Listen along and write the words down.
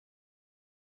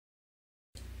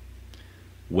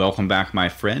Welcome back, my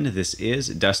friend. This is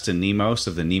Dustin Nemos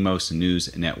of the Nemos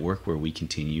News Network, where we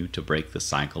continue to break the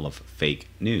cycle of fake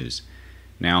news.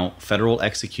 Now, federal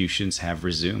executions have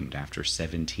resumed after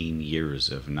 17 years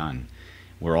of none.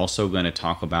 We're also going to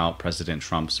talk about President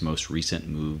Trump's most recent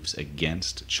moves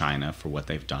against China for what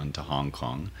they've done to Hong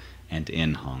Kong and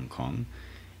in Hong Kong,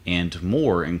 and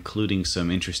more, including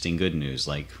some interesting good news,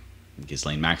 like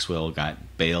Ghislaine Maxwell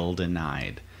got bail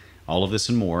denied. All of this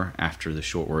and more after the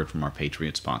short word from our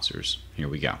Patriot sponsors. Here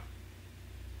we go.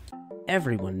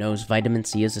 Everyone knows vitamin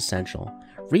C is essential.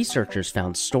 Researchers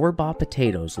found store-bought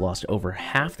potatoes lost over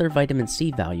half their vitamin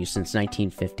C value since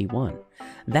 1951.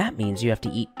 That means you have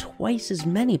to eat twice as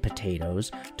many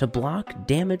potatoes to block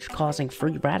damage-causing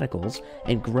free radicals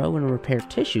and grow and repair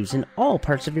tissues in all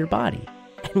parts of your body.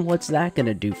 And what's that going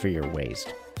to do for your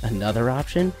waist? Another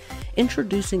option?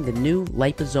 Introducing the new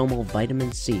liposomal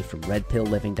vitamin C from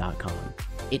redpillliving.com.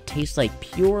 It tastes like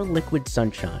pure liquid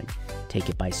sunshine. Take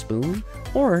it by spoon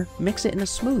or mix it in a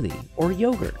smoothie or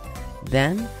yogurt.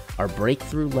 Then, our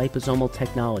breakthrough liposomal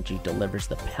technology delivers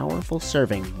the powerful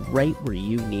serving right where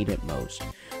you need it most.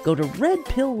 Go to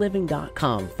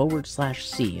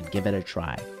redpillliving.com/C and give it a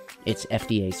try. It's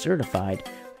FDA certified,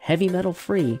 heavy metal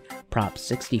free, Prop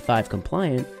 65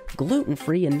 compliant, gluten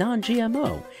free, and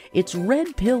non-GMO. It's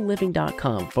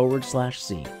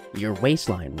redpillliving.com/C. Your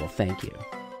waistline will thank you.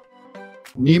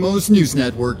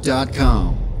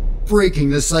 NemosNewsNetwork.com. Breaking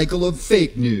the cycle of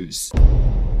fake news.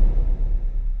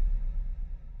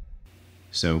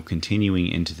 So continuing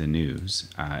into the news,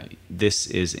 this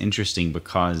is interesting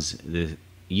because the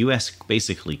U.S.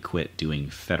 basically quit doing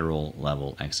federal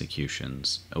level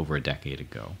executions over a decade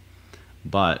ago.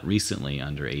 But recently,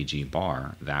 under AG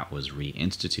Barr, that was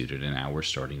reinstituted, and now we're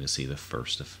starting to see the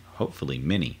first of hopefully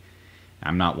many.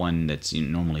 I'm not one that's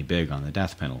normally big on the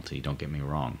death penalty, don't get me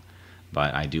wrong,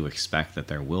 but I do expect that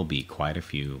there will be quite a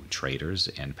few traitors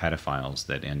and pedophiles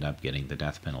that end up getting the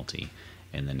death penalty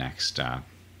in the next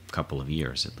couple of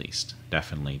years at least,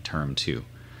 definitely term 2.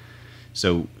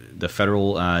 So the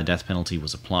federal death penalty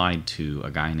was applied to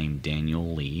a guy named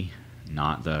Daniel Lee,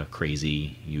 not the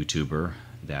crazy YouTuber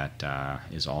that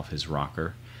is off his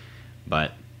rocker,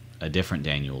 but a different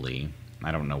Daniel Lee.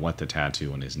 I don't know what the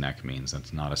tattoo on his neck means.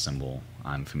 That's not a symbol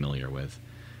I'm familiar with.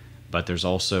 But there's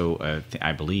also,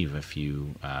 I believe, a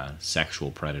few sexual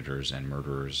predators and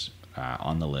murderers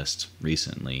on the list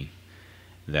recently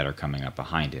that are coming up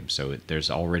behind him. So there's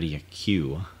already a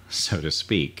queue, so to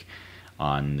speak,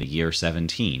 on the year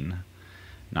 17.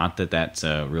 Not that that's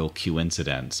a real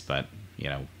coincidence, but,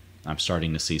 I'm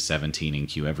starting to see 17 in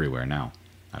queue everywhere now.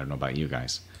 I don't know about you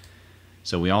guys.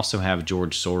 So we also have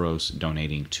George Soros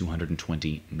donating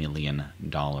 $220 million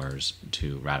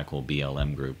to radical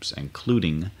BLM groups,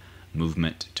 including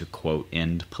movement to, quote,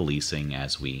 end policing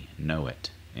as we know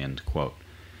it, end quote.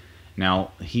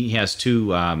 Now, he has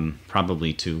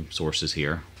probably two sources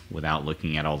here. Without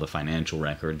looking at all the financial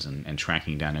records and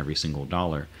tracking down every single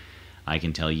dollar, I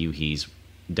can tell you he's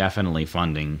definitely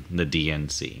funding the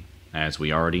DNC. As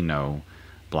we already know,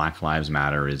 Black Lives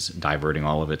Matter is diverting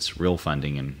all of its real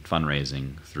funding and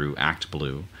fundraising through Act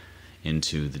Blue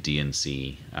into the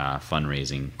DNC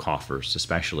fundraising coffers,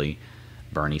 especially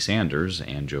Bernie Sanders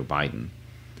and Joe Biden.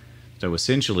 So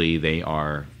essentially, they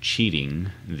are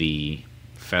cheating the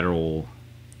federal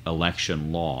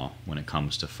election law when it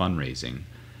comes to fundraising,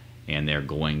 and they're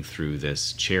going through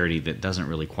this charity that doesn't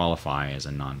really qualify as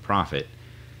a nonprofit,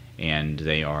 and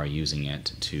they are using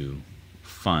it to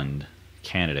fund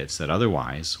candidates that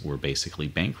otherwise were basically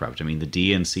bankrupt. I mean, the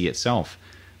DNC itself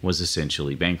was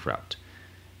essentially bankrupt.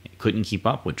 It couldn't keep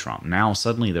up with Trump. Now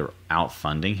suddenly they're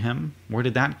outfunding him. Where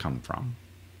did that come from?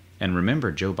 And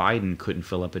remember, Joe Biden couldn't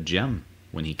fill up a gym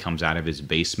when he comes out of his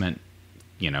basement.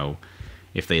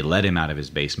 If they let him out of his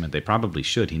basement, they probably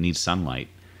should. He needs sunlight.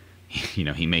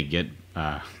 He may get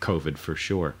COVID for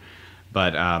sure.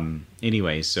 But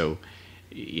anyway, so,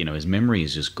 his memory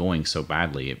is just going so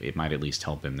badly, it might at least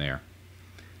help him there.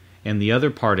 And the other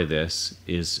part of this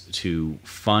is to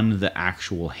fund the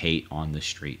actual hate on the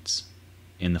streets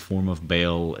in the form of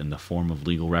bail, in the form of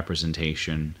legal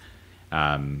representation.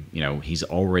 He's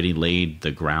already laid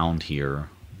the ground here,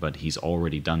 but he's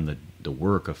already done the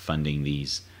work of funding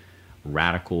these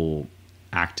radical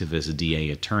activist DA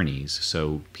attorneys.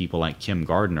 So people like Kim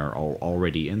Gardner are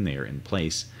already in there in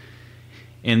place.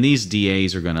 And these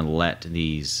DAs are going to let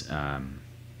these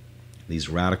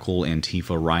radical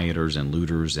Antifa rioters and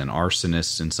looters and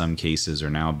arsonists in some cases are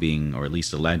now being, or at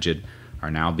least alleged, are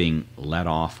now being let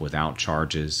off without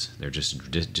charges. They're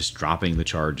just dropping the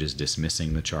charges,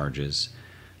 dismissing the charges.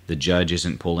 The judge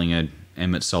isn't pulling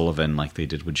Emmett Sullivan like they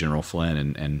did with General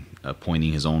Flynn and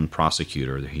appointing his own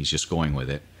prosecutor. He's just going with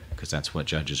it because that's what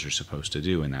judges are supposed to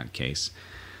do in that case.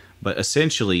 But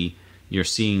essentially, you're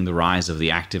seeing the rise of the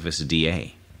activist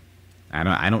DA.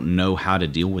 I don't know how to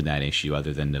deal with that issue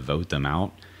other than to vote them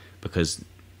out, because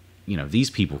these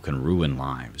people can ruin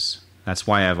lives. That's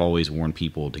why I've always warned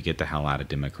people to get the hell out of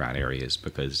Democrat areas,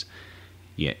 because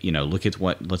look at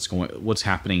what's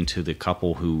happening to the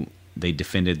couple who they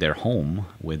defended their home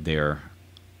with their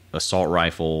assault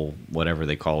rifle, whatever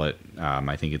they call it.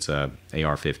 I think it's a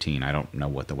AR-15. I don't know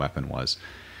what the weapon was.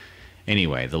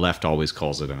 Anyway, the left always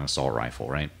calls it an assault rifle,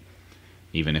 right?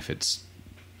 Even if it's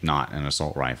not an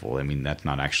assault rifle. I mean, that's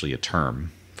not actually a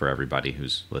term for everybody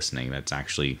who's listening. That's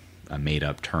actually a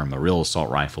made-up term. A real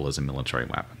assault rifle is a military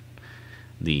weapon.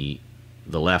 The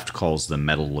left calls them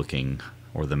metal-looking,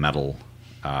 or the metal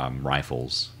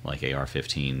rifles, like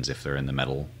AR-15s, if they're in the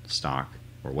metal stock,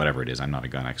 or whatever it is. I'm not a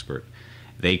gun expert.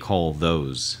 They call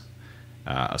those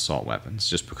assault weapons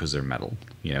just because they're metal.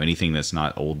 Anything that's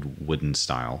not old wooden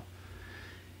style.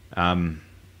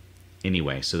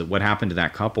 Anyway, so what happened to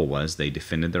that couple was they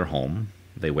defended their home.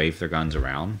 They waved their guns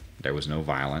around. There was no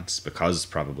violence because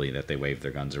probably that they waved their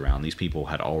guns around. These people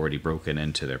had already broken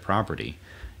into their property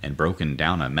and broken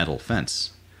down a metal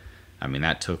fence. I mean,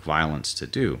 that took violence to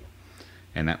do.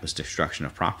 And that was destruction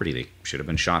of property. They should have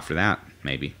been shot for that,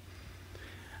 maybe.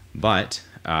 But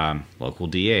local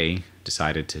DA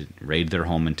decided to raid their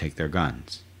home and take their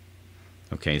guns.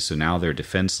 Okay, so now they're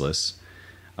defenseless.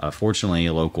 Fortunately,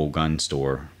 a local gun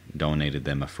store donated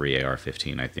them a free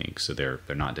AR-15, I think, so they're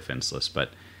not defenseless. But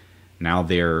now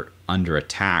they're under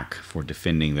attack for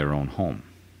defending their own home,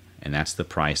 and that's the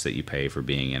price that you pay for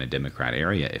being in a Democrat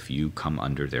area if you come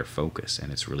under their focus,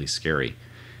 and it's really scary.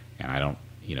 And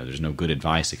there's no good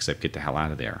advice except get the hell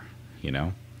out of there,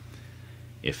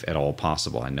 if at all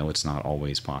possible. I know it's not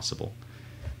always possible.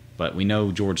 But we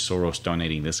know George Soros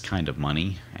donating this kind of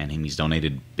money, and he's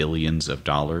donated billions of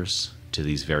dollars to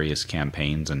these various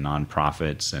campaigns and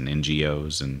nonprofits and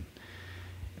NGOs, and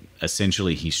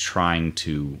essentially he's trying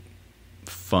to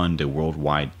fund a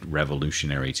worldwide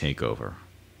revolutionary takeover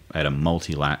at a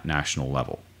multinational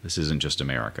level. This isn't just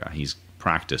America. He's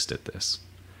practiced at this.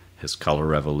 His color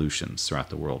revolutions throughout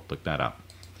the world. Look that up.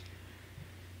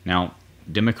 Now,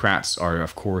 Democrats are,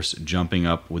 of course, jumping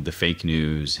up with the fake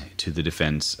news to the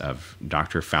defense of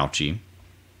Dr. Fauci.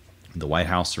 The White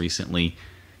House recently,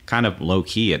 kind of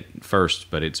low-key at first,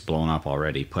 but it's blown up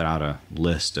already, put out a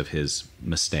list of his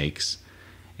mistakes.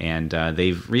 And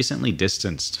they've recently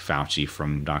distanced Fauci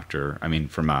from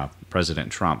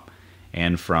President Trump,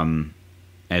 and from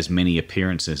as many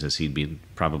appearances as he'd be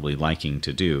probably liking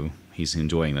to do. He's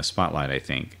enjoying the spotlight, I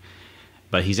think.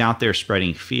 But he's out there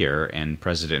spreading fear, and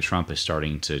President Trump is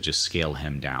starting to just scale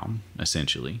him down,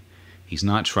 essentially. He's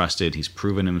not trusted. He's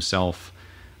proven himself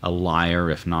a liar,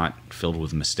 if not filled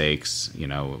with mistakes.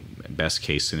 Best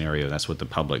case scenario, that's what the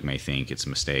public may think, it's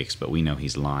mistakes, but we know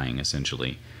he's lying,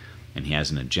 essentially, and he has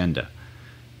an agenda.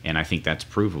 And I think that's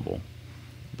provable.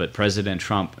 But President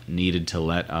Trump needed to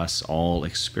let us all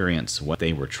experience what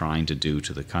they were trying to do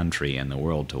to the country and the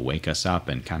world, to wake us up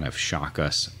and kind of shock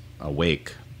us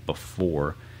awake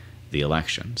before the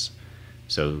elections.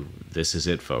 So this is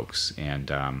it, folks. And,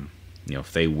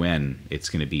 if they win, it's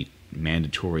going to be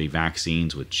mandatory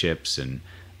vaccines with chips and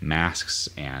masks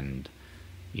and,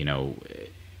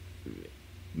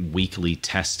 weekly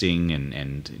testing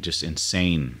and just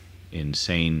insane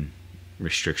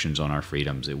restrictions on our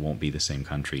freedoms. It won't be the same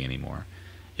country anymore.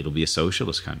 It'll be a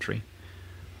socialist country.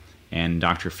 And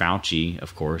Dr. Fauci,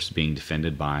 of course, being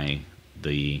defended by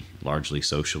the largely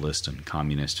socialist and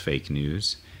communist fake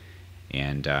news.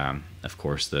 And, of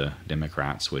course, the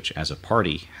Democrats, which as a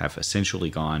party have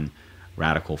essentially gone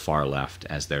radical far left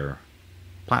as their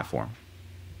platform.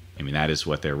 I mean, that is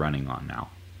what they're running on now.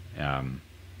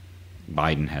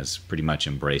 Biden has pretty much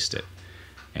embraced it.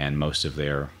 And most of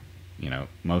their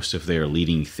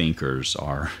leading thinkers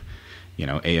are,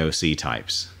 AOC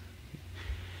types.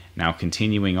 Now,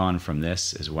 continuing on from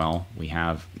this as well, we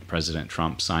have President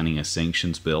Trump signing a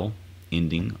sanctions bill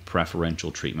ending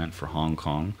preferential treatment for Hong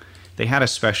Kong. They had a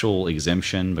special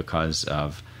exemption because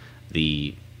of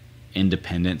the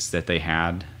independence that they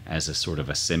had as a sort of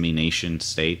a semi-nation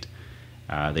state.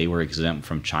 They were exempt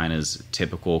from China's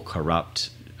typical corrupt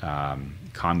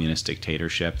communist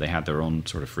dictatorship. They had their own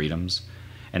sort of freedoms.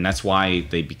 And that's why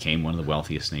they became one of the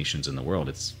wealthiest nations in the world.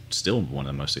 It's still one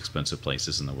of the most expensive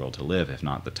places in the world to live, if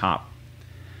not the top.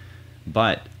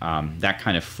 But that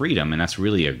kind of freedom, and that's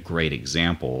really a great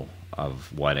example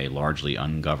of what a largely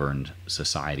ungoverned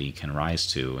society can rise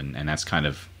to. And that's kind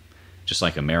of Just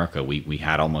like America, we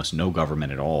had almost no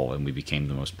government at all, and we became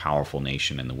the most powerful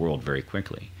nation in the world very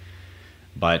quickly.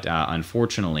 But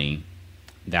unfortunately,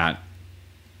 that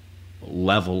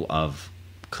level of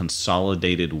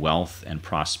consolidated wealth and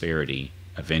prosperity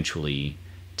eventually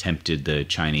tempted the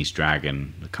Chinese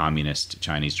dragon, the communist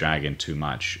Chinese dragon, too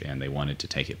much, and they wanted to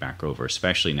take it back over,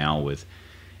 especially now with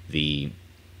the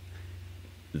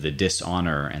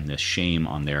dishonor and the shame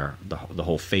on the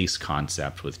whole face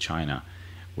concept with China,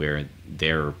 where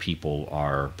their people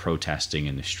are protesting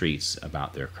in the streets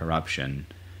about their corruption,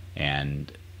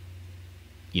 and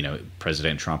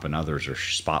President Trump and others are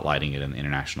spotlighting it in the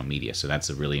international media. So that's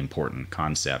a really important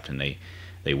concept, and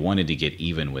they wanted to get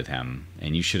even with him.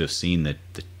 And you should have seen the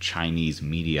Chinese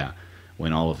media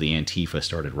when all of the Antifa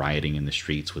started rioting in the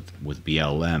streets with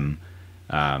BLM,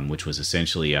 which was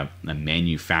essentially a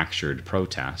manufactured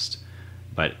protest.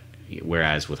 But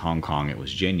whereas with Hong Kong it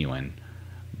was genuine,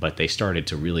 but they started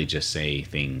to really just say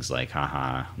things like,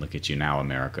 haha, look at you now,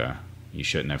 America. You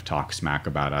shouldn't have talked smack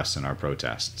about us in our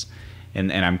protests. And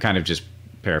I'm kind of just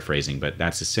paraphrasing, but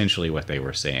that's essentially what they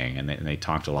were saying. And they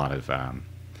talked a lot of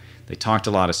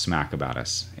smack about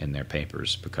us in their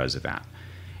papers because of that.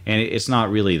 And it's not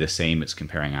really the same. It's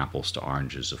comparing apples to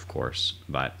oranges, of course,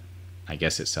 but I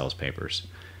guess it sells papers.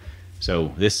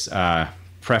 So this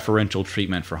preferential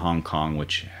treatment for Hong Kong,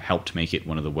 which helped make it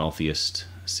one of the wealthiest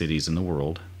cities in the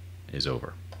world, is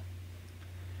over.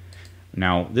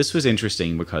 Now, this was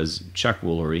interesting because Chuck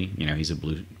Woolery, he's a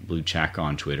blue check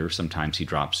on Twitter. Sometimes he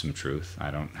drops some truth.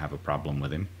 I don't have a problem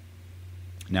with him.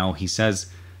 Now, he says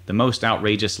the most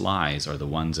outrageous lies are the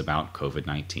ones about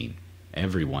COVID-19.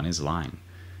 Everyone is lying.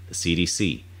 The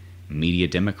CDC, media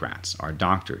Democrats, our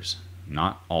doctors,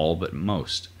 not all but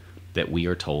most, that we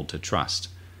are told to trust.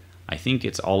 I think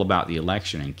it's all about the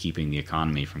election and keeping the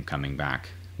economy from coming back,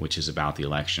 which is about the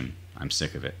election. I'm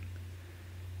sick of it.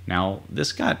 Now,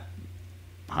 this got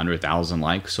 100,000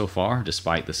 likes so far,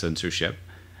 despite the censorship,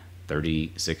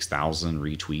 36,000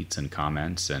 retweets and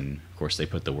comments, and of course they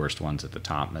put the worst ones at the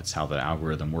top. That's how the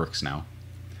algorithm works now.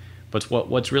 But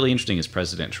what's really interesting is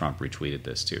President Trump retweeted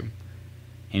this too.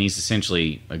 And he's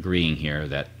essentially agreeing here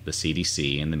that the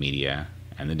CDC and the media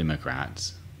and the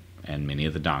Democrats and many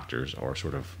of the doctors are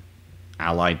sort of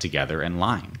allied together and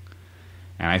lying.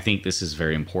 And I think this is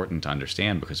very important to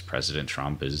understand because President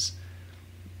Trump is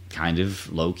kind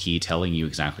of low-key telling you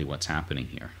exactly what's happening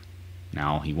here.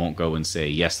 Now, he won't go and say,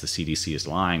 yes, the CDC is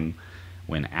lying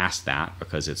when asked that,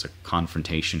 because it's a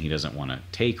confrontation he doesn't want to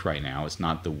take right now. It's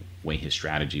not the way his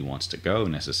strategy wants to go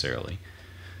necessarily.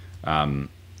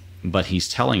 But he's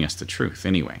telling us the truth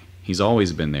anyway. He's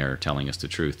always been there telling us the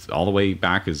truth, all the way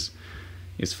back as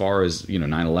far as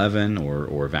 9/11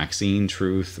 or vaccine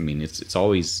truth. I mean, it's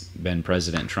always been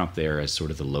President Trump there as sort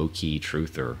of the low-key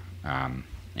truther, and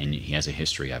he has a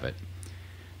history of it.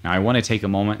 Now, I want to take a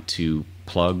moment to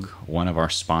plug one of our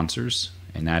sponsors,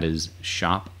 and that is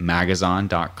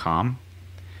shopmagazon.com.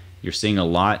 You're seeing a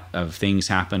lot of things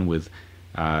happen with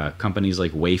companies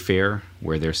like Wayfair,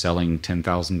 where they're selling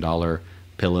 $10,000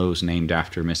 pillows named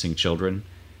after missing children.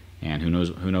 And who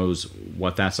knows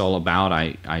what that's all about.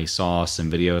 I saw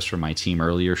some videos from my team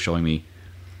earlier showing me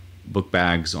book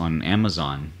bags on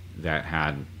Amazon that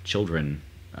had children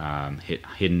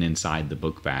hidden inside the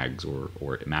book bags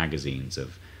or magazines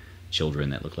of children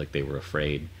that looked like they were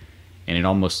afraid. And it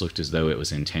almost looked as though it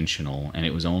was intentional, and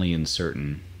it was only in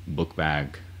certain book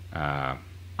bag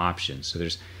options. So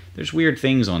there's weird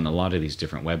things on a lot of these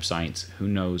different websites. Who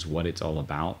knows what it's all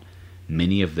about?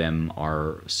 Many of them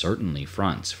are certainly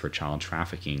fronts for child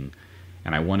trafficking,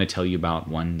 and I want to tell you about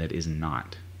one that is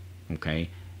not. Okay,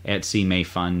 Etsy may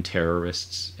fund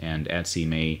terrorists, and Etsy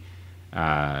may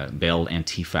bail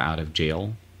Antifa out of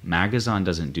jail. Magazon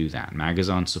doesn't do that.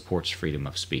 Magazon supports freedom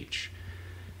of speech.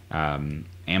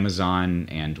 Amazon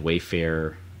and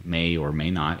Wayfair may or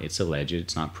may not, it's alleged,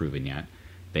 it's not proven yet,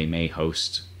 they may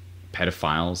host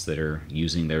pedophiles that are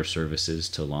using their services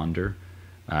to launder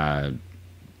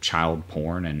child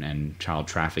porn and child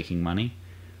trafficking money.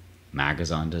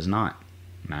 Magazon does not.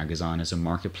 Magazon is a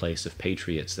marketplace of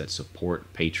patriots that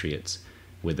support patriots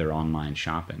with their online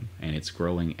shopping, and it's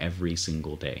growing every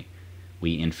single day.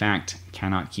 We, in fact,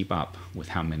 cannot keep up with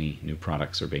how many new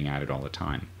products are being added all the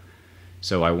time.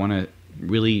 So I want to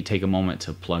really take a moment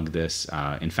to plug this.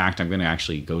 In fact, I'm going to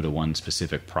actually go to one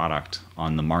specific product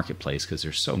on the marketplace because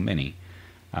there's so many,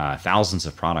 thousands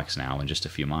of products now in just a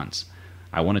few months.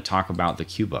 I want to talk about the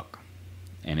QBook,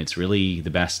 and it's really the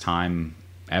best time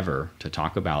ever to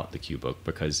talk about the QBook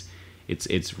because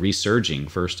it's resurging.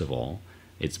 First of all,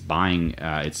 it's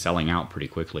selling out pretty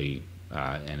quickly,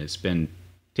 and it's been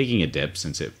taking a dip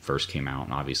since it first came out.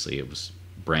 And obviously, it was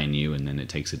brand new and then it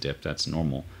takes a dip. That's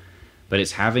normal. But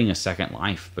it's having a second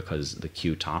life because the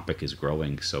Q topic is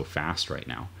growing so fast right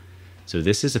now. So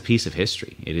this is a piece of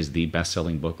history. It is the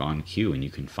best-selling book on Q, and you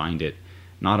can find it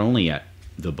not only at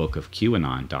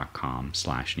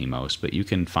thebookofqanon.com/Nemos, but you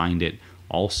can find it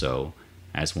also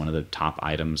as one of the top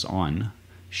items on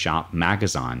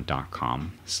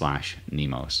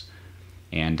shopmagazine.com/Nemos.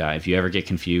 And if you ever get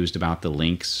confused about the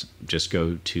links, just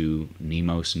go to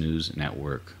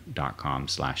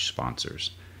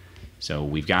nemosnewsnetwork.com/sponsors. So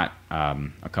we've got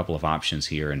a couple of options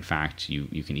here. In fact,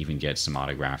 you can even get some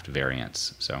autographed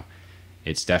variants. So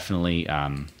it's definitely,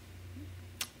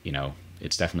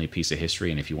 it's definitely a piece of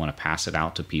history. And if you want to pass it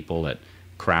out to people at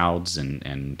crowds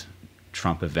and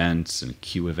Trump events and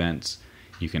Q events,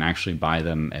 you can actually buy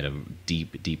them at a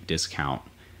deep, deep discount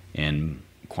in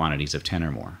quantities of 10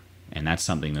 or more. And that's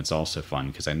something that's also fun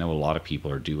because I know a lot of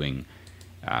people are doing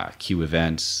Q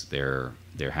events. They're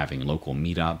having local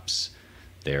meetups.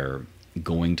 They're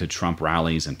going to Trump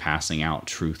rallies and passing out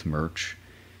truth merch.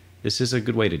 This is a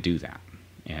good way to do that.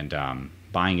 And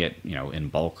buying it, in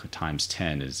bulk times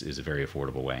 10 is a very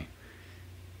affordable way.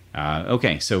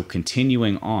 Okay, so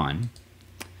continuing on,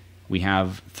 we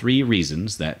have 3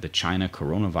 reasons that the China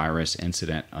coronavirus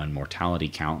incident and mortality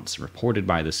counts reported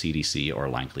by the CDC are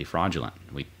likely fraudulent.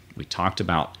 We talked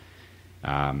about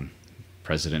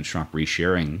President Trump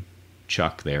resharing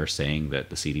Chuck there saying that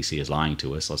the CDC is lying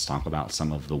to us. Let's talk about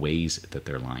some of the ways that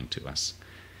they're lying to us.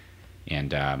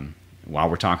 And while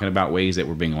we're talking about ways that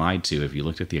we're being lied to, if you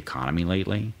looked at the economy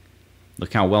lately,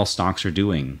 look how well stocks are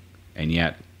doing. And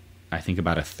yet, I think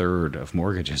about a third of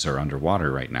mortgages are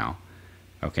underwater right now.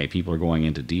 Okay, people are going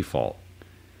into default.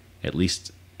 At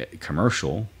least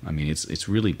commercial. I mean, it's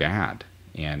really bad.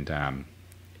 And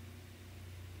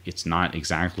it's not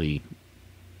exactly...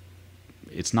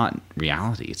 It's not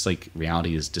reality. It's like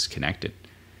reality is disconnected.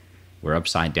 We're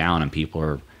upside down and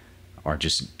people are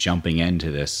just jumping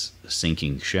into this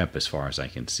sinking ship as far as I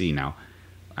can see. Now,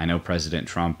 I know President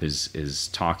Trump is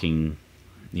talking,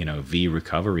 V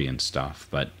recovery and stuff,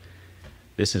 but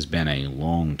this has been a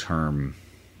long-term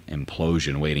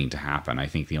implosion waiting to happen. I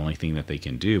think the only thing that they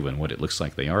can do, and what it looks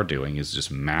like they are doing, is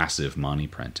just massive money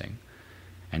printing.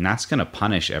 And that's going to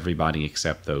punish everybody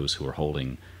except those who are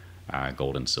holding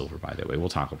gold and silver, by the way. We'll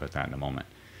talk about that in a moment.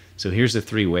 So here's the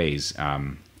 3 ways.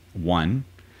 1,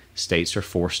 states are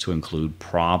forced to include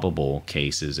probable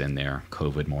cases in their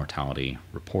COVID mortality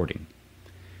reporting.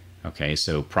 Okay,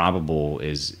 so probable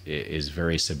is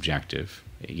very subjective.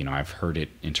 I've heard it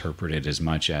interpreted as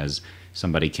much as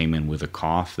somebody came in with a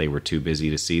cough, they were too busy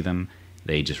to see them,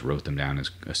 they just wrote them down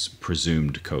as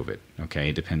presumed COVID. Okay,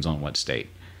 it depends on what state.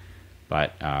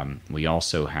 But we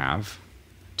also have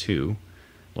 2,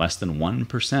 less than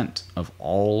 1% of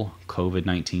all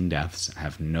COVID-19 deaths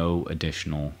have no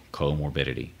additional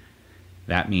comorbidity.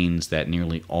 That means that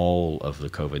nearly all of the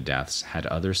COVID deaths had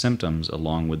other symptoms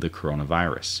along with the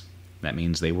coronavirus. That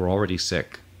means they were already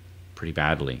sick, pretty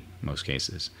badly in most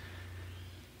cases.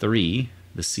 3,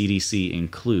 the CDC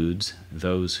includes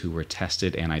those who were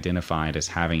tested and identified as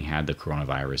having had the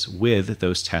coronavirus with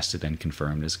those tested and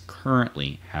confirmed as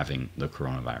currently having the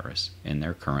coronavirus in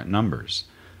their current numbers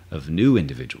of new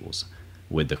individuals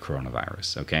with the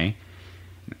coronavirus, okay?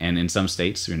 And in some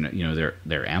states,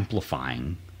 they're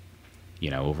amplifying,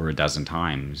 over a dozen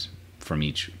times from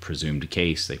each presumed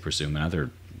case. They presume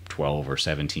another 12 or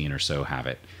 17 or so have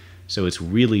it. So it's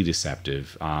really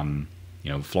deceptive.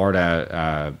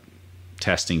 Florida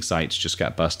testing sites just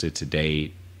got busted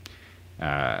today,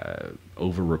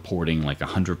 over-reporting like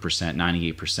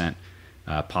 100%,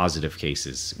 98% positive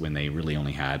cases when they really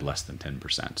only had less than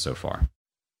 10% so far.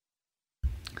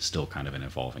 Still kind of an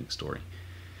evolving story.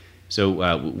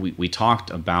 So we talked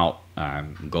about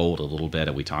gold a little bit,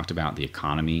 and we talked about the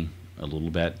economy a little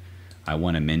bit. I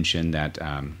want to mention that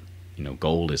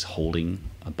gold is holding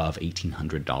above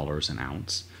 $1,800 an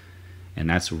ounce, and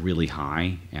that's really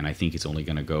high, and I think it's only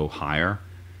going to go higher.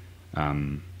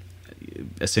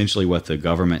 Essentially what the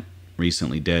government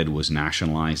recently did was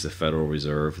nationalize the Federal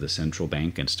Reserve, the central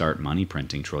bank, and start money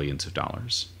printing trillions of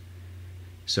dollars.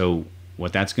 So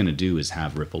what that's going to do is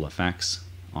have ripple effects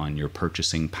on your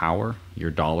purchasing power. Your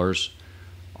dollars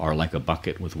are like a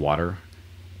bucket with water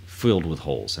filled with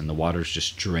holes, and the water's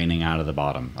just draining out of the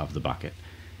bottom of the bucket.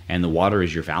 And the water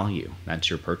is your value. That's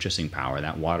your purchasing power.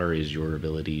 That water is your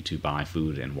ability to buy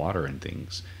food and water and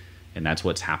things. And that's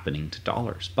what's happening to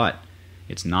dollars. But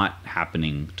it's not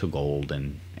happening to gold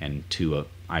and to,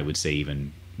 I would say,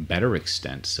 even better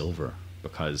extent, silver,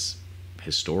 because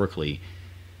historically,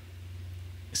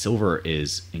 silver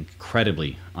is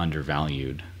incredibly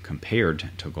undervalued compared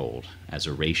to gold as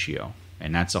a ratio.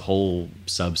 And that's a whole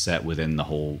subset within the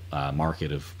whole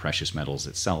market of precious metals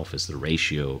itself, is the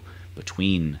ratio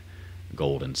between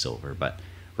gold and silver. But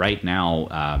right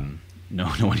now, no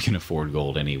one can afford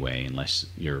gold anyway, unless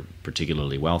you're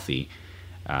particularly wealthy.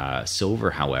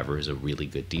 Silver, however, is a really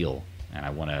good deal. And I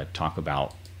want to talk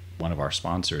about one of our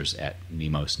sponsors at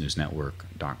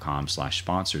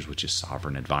nemosnewsnetwork.com/sponsors, which is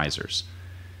Sovereign Advisors.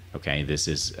 Okay, this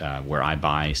is where I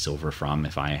buy silver from.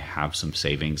 If I have some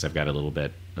savings, I've got a little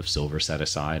bit of silver set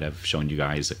aside. I've shown you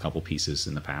guys a couple pieces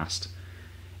in the past.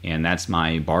 And that's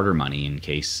my barter money in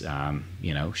case,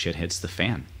 shit hits the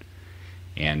fan.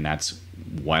 And that's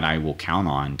what I will count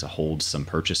on to hold some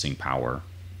purchasing power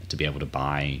to be able to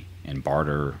buy and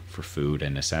barter for food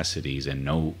and necessities.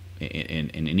 And in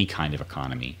any kind of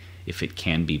economy, if it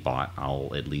can be bought,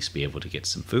 I'll at least be able to get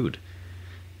some food,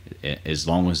 as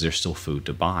long as there's still food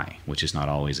to buy, which is not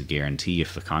always a guarantee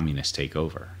if the communists take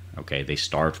over. Okay, they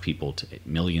starved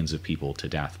millions of people to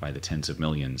death by the tens of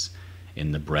millions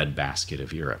in the breadbasket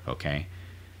of Europe. Okay,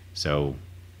 so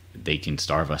they can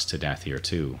starve us to death here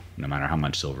too, no matter how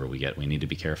much silver we get. We need to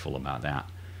be careful about that.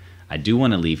 I do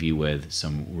want to leave you with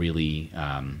some really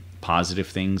positive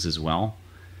things as well.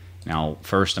 Now,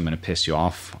 first, I'm going to piss you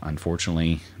off.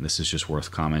 Unfortunately, this is just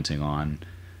worth commenting on.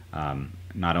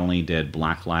 Not only did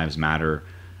Black Lives Matter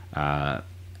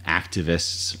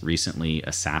activists recently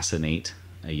assassinate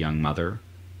a young mother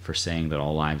for saying that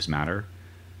all lives matter,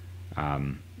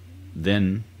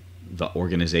 then the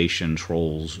organization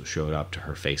Trolls showed up to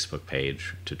her Facebook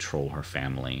page to troll her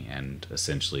family and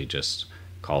essentially just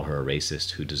call her a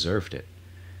racist who deserved it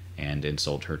and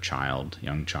insult her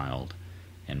young child,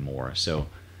 and more. So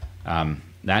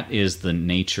that is the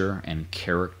nature and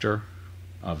character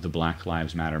of the Black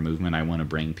Lives Matter movement. I want to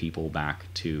bring people back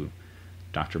to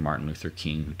Dr. Martin Luther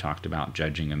King, who talked about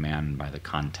judging a man by the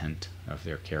content of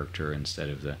their character instead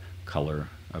of the color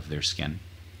of their skin.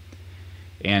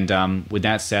 And with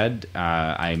that said,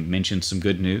 I mentioned some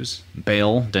good news.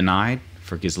 Bail denied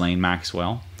for Ghislaine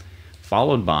Maxwell,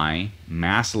 followed by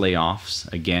mass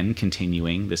layoffs, again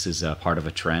continuing. This is a part of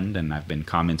a trend, and I've been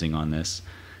commenting on this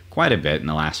quite a bit in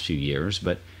the last few years,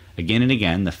 but again and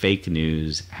again, the fake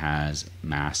news has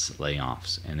mass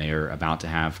layoffs, and they're about to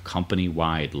have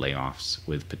company-wide layoffs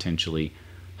with potentially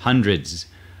hundreds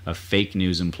of fake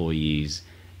news employees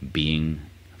being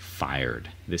fired.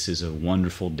 This is a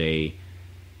wonderful day.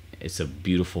 It's a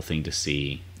beautiful thing to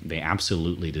see. They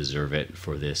absolutely deserve it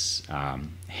for this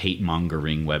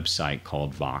hate-mongering website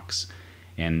called Vox.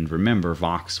 And remember,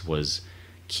 Vox was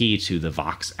key to the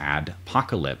Vox ad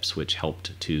apocalypse, which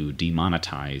helped to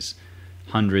demonetize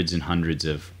hundreds and hundreds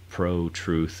of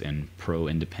pro-truth and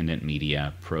pro-independent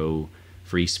media,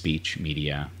 pro-free speech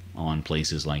media on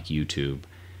places like YouTube,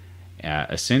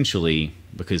 essentially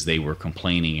because they were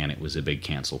complaining and it was a big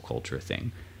cancel culture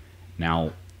thing.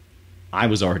 Now, I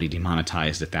was already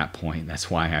demonetized at that point. That's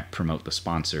why I promote the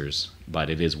sponsors, but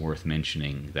it is worth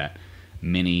mentioning that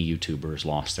many YouTubers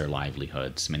lost their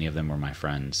livelihoods. Many of them were my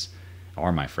friends,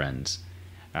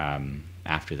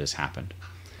 after this happened.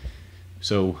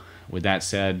 So with that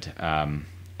said,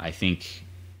 I think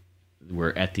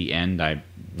we're at the end. I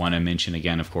want to mention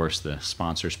again, of course, the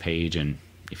sponsors page, and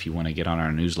if you want to get on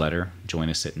our newsletter, join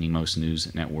us at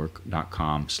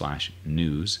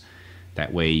nemosnewsnetwork.com/news.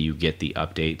 That way you get the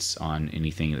updates on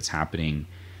anything that's happening.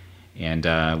 And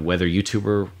whether YouTube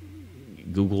or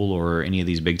Google or any of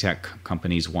these big tech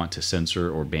companies want to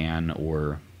censor or ban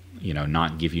or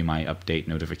not give you my update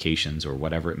notifications or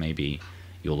whatever it may be,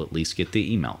 you'll at least get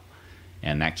the email.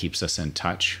 And that keeps us in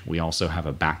touch. We also have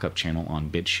a backup channel on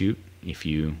BitChute if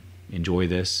you enjoy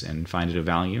this and find it of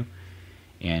value.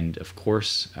 And of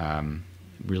course,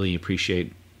 really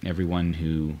appreciate everyone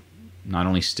who not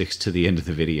only sticks to the end of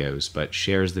the videos, but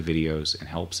shares the videos and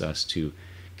helps us to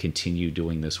continue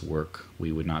doing this work.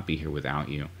 We would not be here without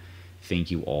you.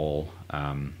 Thank you all,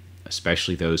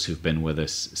 especially those who've been with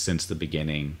us since the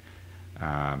beginning,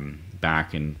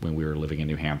 back when we were living in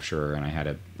New Hampshire and I had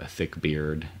a thick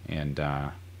beard and and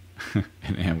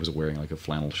I was wearing like a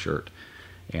flannel shirt,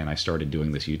 and I started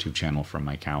doing this YouTube channel from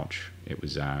my couch. It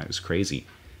was crazy,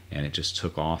 and it just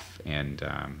took off and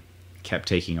kept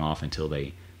taking off until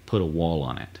they put a wall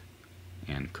on it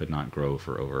and could not grow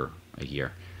for over a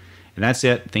year. And that's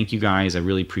it. Thank you guys. I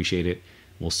really appreciate it.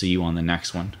 We'll see you on the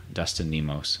next one. Dustin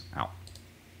Nemos out.